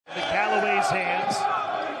Galloway's hands.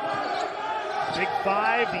 Big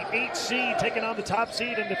Five, the 8 seed, taking on the top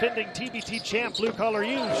seed and defending TBT champ Blue Collar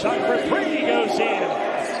U. Shot for 3 goes in.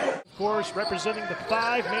 Of course, representing the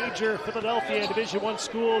 5 major Philadelphia Division I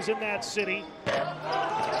schools in that city.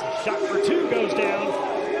 Shot for 2 goes down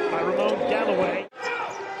by Ramon Galloway.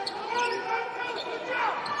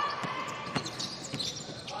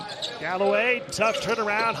 Galloway, tough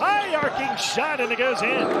turnaround, high arcing shot, and it goes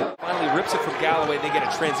in. Finally rips it from Galloway. They get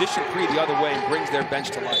a transition 3 the other way and brings their bench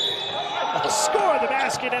to life. Score the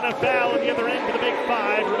basket and a foul on the other end for the Big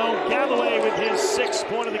Five. Ramon Galloway with his 6th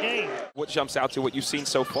point of the game. What jumps out to what you've seen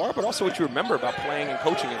so far, but also what you remember about playing and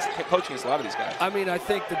coaching against a lot of these guys? I mean, I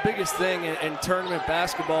think the biggest thing in tournament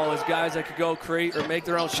basketball is guys that could go create or make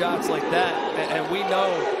their own shots like that, and we know.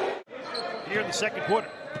 Here in the second quarter.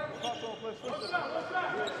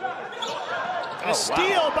 A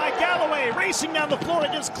steal by Galloway, racing down the floor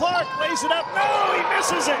against Clark, lays it up, no, he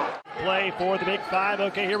misses it. Play for the Big Five.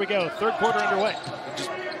 Okay, here we go, third quarter underway. Just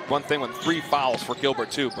one thing with 3 fouls for Gilbert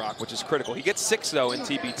too, Brock, which is critical. He gets 6 though in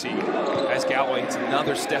TBT as Galloway hits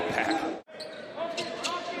another step back.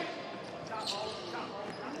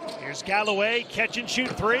 Here's Galloway, catch and shoot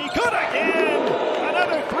 3, good again!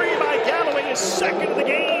 Another 3 by Galloway, his 2nd of the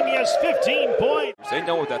game, he has 15 points. They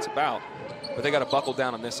know what that's about, but they got to buckle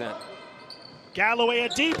down on this end. Galloway a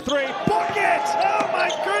deep 3, bucket! Oh my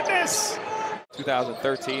goodness!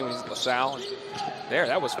 2013 when he's LaSalle. And there,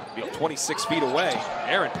 that was 26 feet away.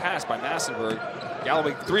 Aaron pass by Massenburg.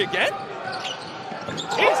 Galloway 3 again.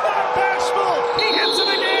 He's not bashful. He hits it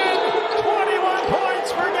again. 21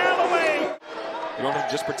 points for Galloway. You don't have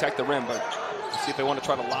to just protect the rim, but see if they want to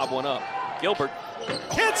try to lob one up. Gilbert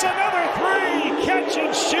hits another 3. Catch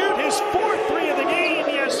and shoot. His 4th 3 of the game.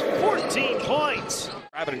 He has 14 points.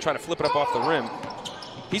 Grab it and try to flip it up off the rim.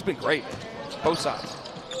 He's been great. Both sides.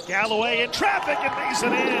 Galloway in traffic and makes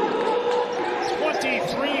it in.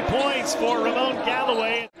 23 points for Ramon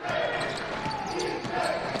Galloway.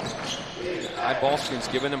 High ball screens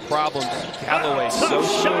giving him problems. Galloway so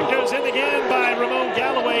shot goes in again by Ramon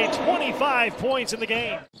Galloway. 25 points in the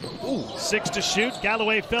game. 6 to shoot.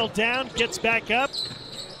 Galloway fell down, gets back up.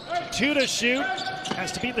 2 to shoot.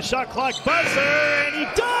 Has to beat the shot clock buzzer, and he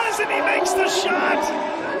does, and he makes the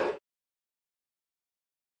shot.